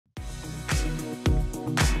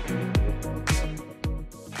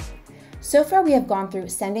So far, we have gone through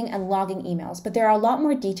sending and logging emails, but there are a lot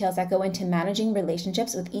more details that go into managing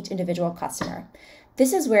relationships with each individual customer.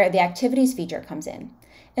 This is where the activities feature comes in.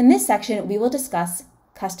 In this section, we will discuss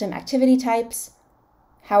custom activity types,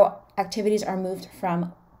 how activities are moved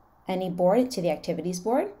from any board to the activities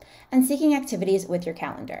board, and syncing activities with your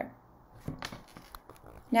calendar.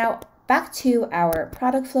 Now, back to our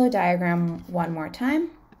product flow diagram one more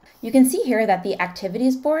time. You can see here that the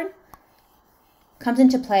activities board comes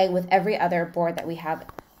into play with every other board that we have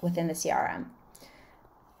within the CRM.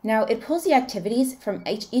 Now, it pulls the activities from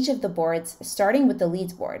each of the boards, starting with the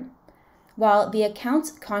leads board. While the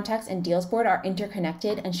accounts, contacts, and deals board are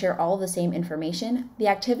interconnected and share all of the same information, the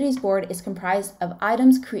activities board is comprised of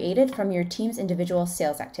items created from your team's individual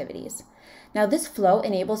sales activities. Now, this flow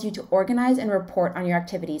enables you to organize and report on your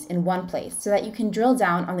activities in one place so that you can drill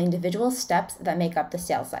down on the individual steps that make up the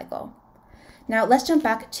sales cycle. Now, let's jump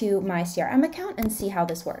back to my CRM account and see how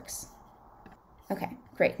this works. Okay,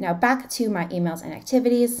 great. Now back to my emails and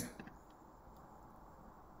activities.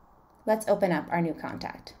 Let's open up our new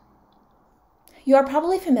contact. You are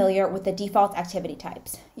probably familiar with the default activity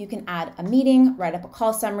types. You can add a meeting, write up a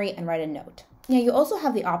call summary, and write a note. Now, you also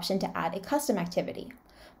have the option to add a custom activity.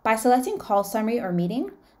 By selecting call summary or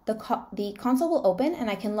meeting, the console will open and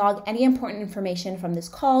I can log any important information from this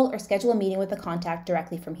call or schedule a meeting with the contact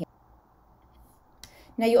directly from here.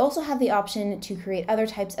 Now, you also have the option to create other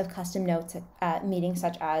types of custom notes at meetings,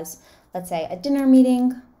 such as, let's say, a dinner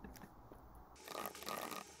meeting.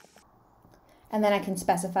 And then I can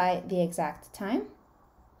specify the exact time.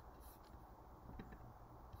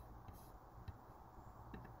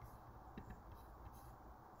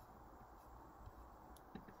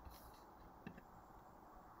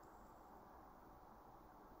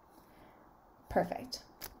 Perfect.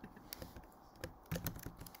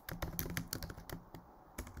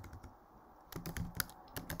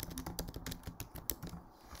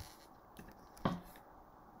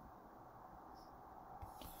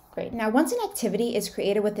 Great. Now, once an activity is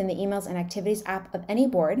created within the Emails and Activities app of any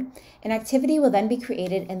board, an activity will then be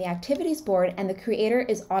created in the Activities board and the creator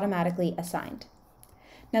is automatically assigned.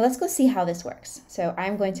 Now, let's go see how this works. So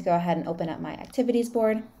I'm going to go ahead and open up my Activities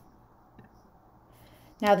board.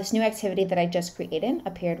 Now, this new activity that I just created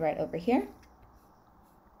appeared right over here.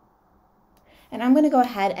 And I'm going to go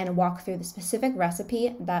ahead and walk through the specific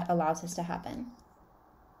recipe that allows this to happen.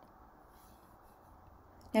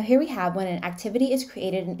 Now, here we have when an activity is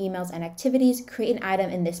created in Emails and Activities, create an item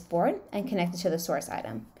in this board and connect it to the source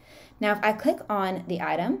item. Now, if I click on the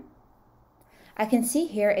item, I can see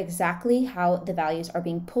here exactly how the values are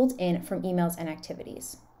being pulled in from Emails and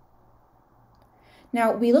Activities.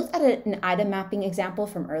 Now, we looked at an item mapping example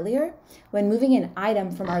from earlier when moving an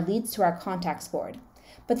item from our leads to our contacts board.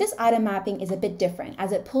 But this item mapping is a bit different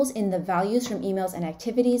as it pulls in the values from Emails and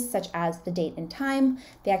Activities, such as the date and time,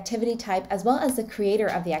 the activity type, as well as the creator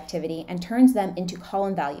of the activity, and turns them into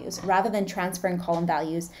column values rather than transferring column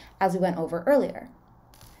values as we went over earlier.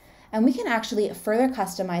 And we can actually further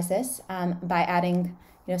customize this by adding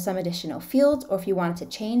some additional fields, or if you wanted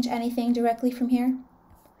to change anything directly from here.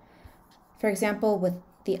 For example, with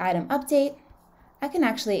the item update, I can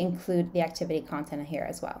actually include the activity content here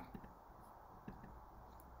as well.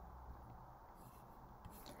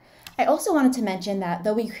 I also wanted to mention that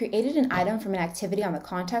though we created an item from an activity on the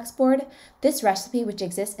contacts board, this recipe, which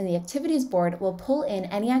exists in the activities board, will pull in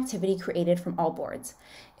any activity created from all boards.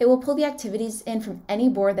 It will pull the activities in from any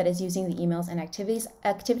board that is using the Emails and Activities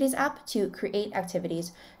app to create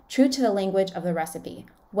activities true to the language of the recipe.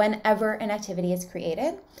 Whenever an activity is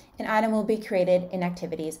created, an item will be created in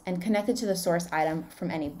Activities and connected to the source item from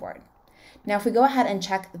any board. Now, if we go ahead and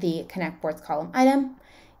check the Connect Boards column item,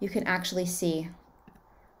 you can actually see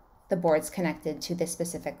the boards connected to this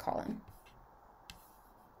specific column.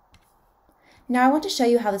 Now, I want to show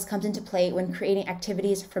you how this comes into play when creating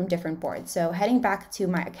activities from different boards. So heading back to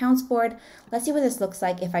my accounts board, let's see what this looks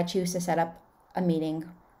like if I choose to set up a meeting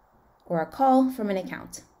or a call from an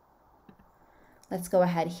account. Let's go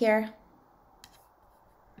ahead here,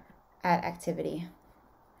 add activity,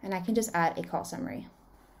 and I can just add a call summary.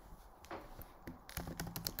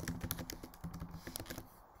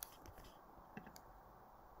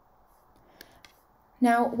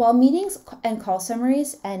 Now, while meetings and call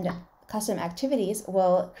summaries and custom activities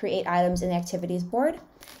will create items in the activities board,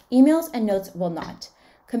 emails and notes will not.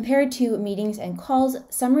 Compared to meetings and calls,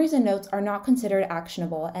 summaries and notes are not considered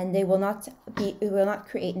actionable and they will not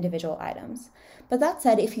create individual items. But that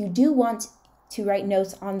said, if you do want to write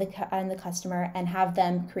notes on the customer and have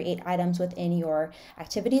them create items within your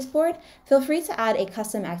activities board, feel free to add a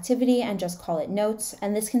custom activity and just call it notes,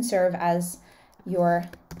 and this can serve as your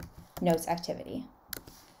notes activity.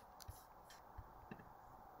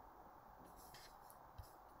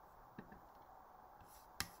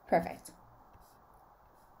 Perfect.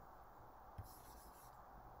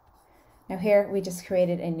 Now here we just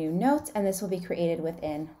created a new note, and this will be created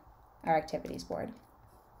within our activities board.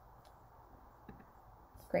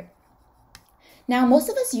 Great. Now, most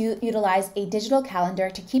of us utilize a digital calendar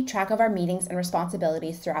to keep track of our meetings and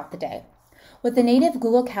responsibilities throughout the day. With the native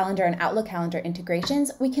Google Calendar and Outlook Calendar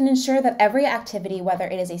integrations, we can ensure that every activity, whether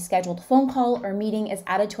it is a scheduled phone call or meeting, is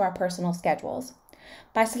added to our personal schedules.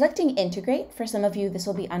 By selecting Integrate, for some of you this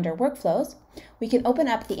will be under Workflows, we can open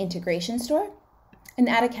up the Integration Store and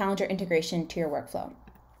add a calendar integration to your workflow.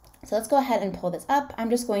 So let's go ahead and pull this up. I'm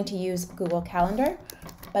just going to use Google Calendar,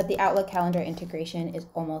 but the Outlook Calendar integration is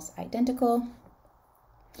almost identical.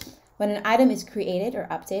 When an item is created or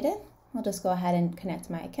updated, I'll just go ahead and connect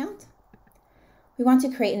my account. We want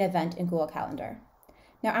to create an event in Google Calendar.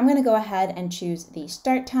 Now I'm going to go ahead and choose the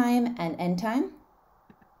start time and end time.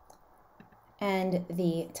 And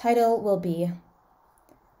the title will be,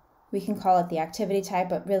 we can call it the activity type,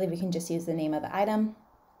 but really we can just use the name of the item.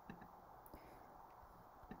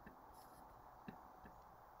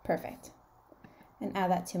 Perfect. And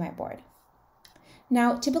add that to my board.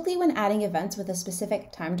 Now, typically when adding events with a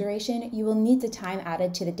specific time duration, you will need the time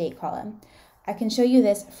added to the date column. I can show you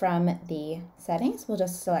this from the settings. We'll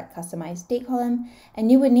just select Customize Date column,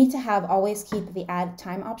 and you would need to have always keep the Add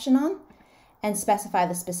Time option on and specify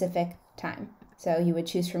the specific time. So you would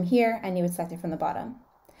choose from here and you would select it from the bottom.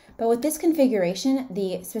 But with this configuration,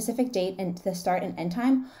 the specific date and the start and end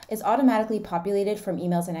time is automatically populated from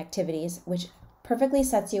emails and activities, which perfectly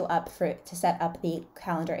sets you up to set up the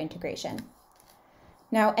calendar integration.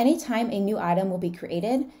 Now, anytime a new item will be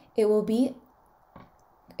created, it will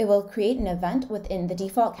create an event within the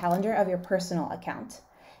default calendar of your personal account.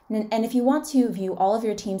 And if you want to view all of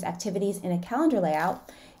your team's activities in a calendar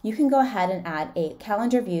layout, you can go ahead and add a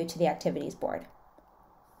calendar view to the activities board.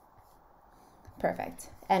 Perfect.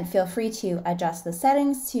 And feel free to adjust the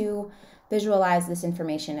settings to visualize this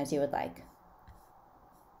information as you would like.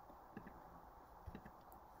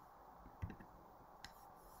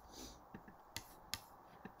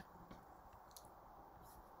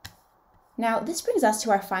 Now, this brings us to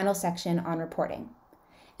our final section on reporting.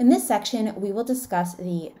 In this section, we will discuss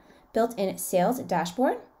the built-in sales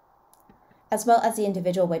dashboard, as well as the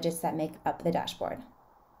individual widgets that make up the dashboard.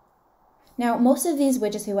 Now, most of these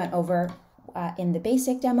widgets we went over in the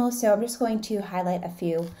basic demo, so I'm just going to highlight a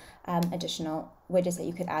few additional widgets that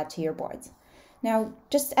you could add to your boards. Now,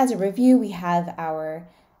 just as a review, we have our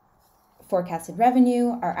forecasted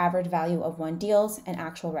revenue, our average value of won deals, and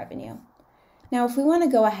actual revenue. Now, if we want to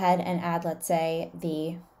go ahead and add, let's say,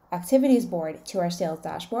 the activities board to our sales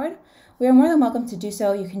dashboard, we are more than welcome to do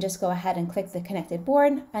so. You can just go ahead and click the connected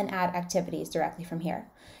board and add activities directly from here.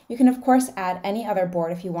 You can, of course, add any other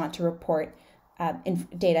board if you want to report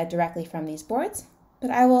data directly from these boards, but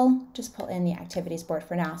I will just pull in the activities board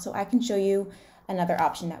for now so I can show you another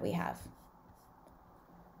option that we have.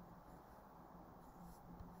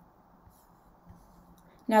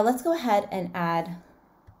 Now let's go ahead and add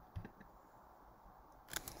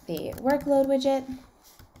the workload widget.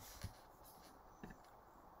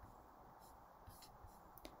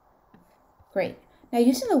 Great. Now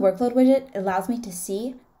using the workload widget allows me to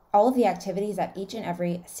see all of the activities that each and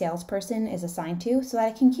every salesperson is assigned to so that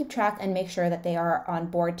I can keep track and make sure that they are on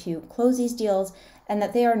board to close these deals and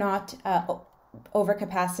that they are not over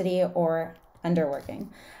capacity or underworking.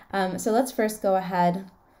 So let's first go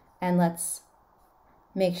ahead and let's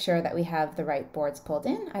make sure that we have the right boards pulled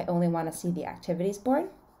in. I only want to see the activities board.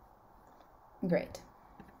 Great.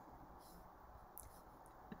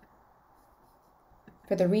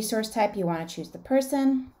 For the resource type, you want to choose the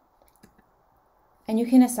person. And you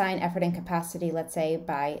can assign effort and capacity, let's say,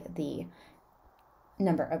 by the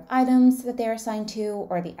number of items that they're assigned to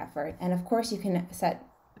or the effort. And of course, you can set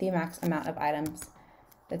the max amount of items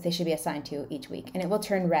that they should be assigned to each week. And it will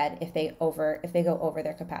turn red if they go over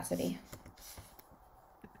their capacity.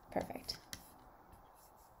 Perfect.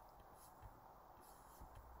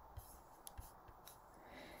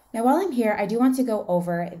 Now, while I'm here, I do want to go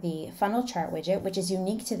over the funnel chart widget, which is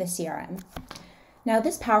unique to the CRM. Now,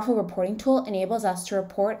 this powerful reporting tool enables us to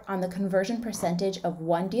report on the conversion percentage of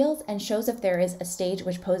won deals and shows if there is a stage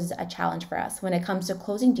which poses a challenge for us when it comes to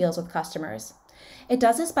closing deals with customers. It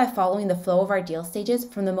does this by following the flow of our deal stages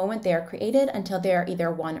from the moment they are created until they are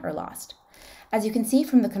either won or lost. As you can see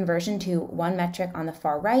from the conversion to won metric on the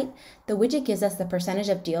far right, the widget gives us the percentage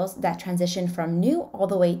of deals that transition from new all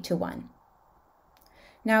the way to won.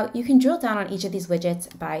 Now, you can drill down on each of these widgets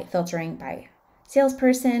by filtering by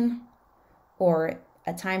salesperson or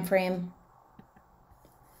a time frame.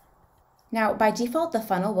 Now, by default, the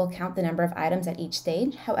funnel will count the number of items at each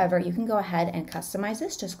stage. However, you can go ahead and customize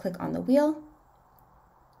this. Just click on the wheel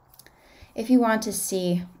if you want to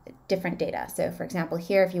see different data. So for example,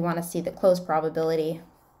 here, if you want to see the close probability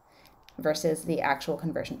versus the actual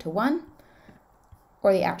conversion to 1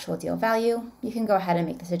 or the actual deal value, you can go ahead and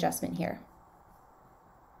make this adjustment here.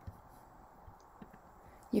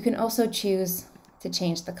 You can also choose to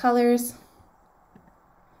change the colors,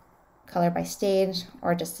 color by stage,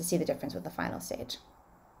 or just to see the difference with the final stage.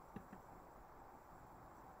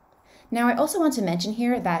 Now, I also want to mention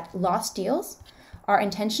here that lost deals are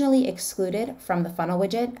intentionally excluded from the funnel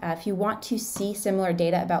widget. If you want to see similar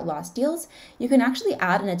data about lost deals, you can actually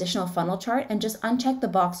add an additional funnel chart and just uncheck the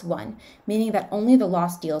box 1, meaning that only the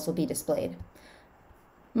lost deals will be displayed.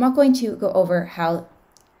 I'm not going to go over how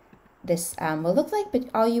this will look like, but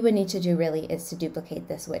all you would need to do really is to duplicate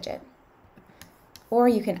this widget, or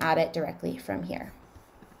you can add it directly from here.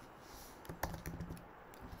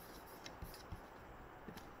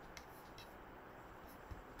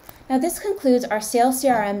 Now this concludes our Sales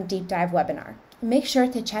CRM Deep Dive webinar. Make sure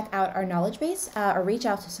to check out our knowledge base or reach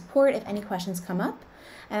out to support if any questions come up.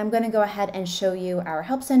 And I'm going to go ahead and show you our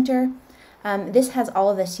Help Center. This has all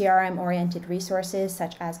of the CRM-oriented resources,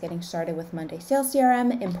 such as getting started with Monday Sales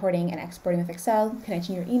CRM, importing and exporting with Excel,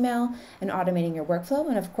 connecting your email, and automating your workflow.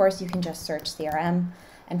 And of course, you can just search CRM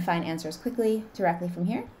and find answers quickly directly from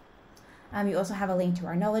here. You also have a link to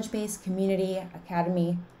our knowledge base, community,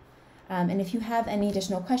 academy. And if you have any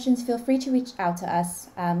additional questions, feel free to reach out to us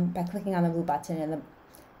by clicking on the blue button in the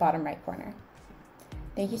bottom right corner.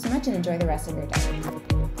 Thank you so much and enjoy the rest of your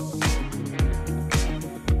day.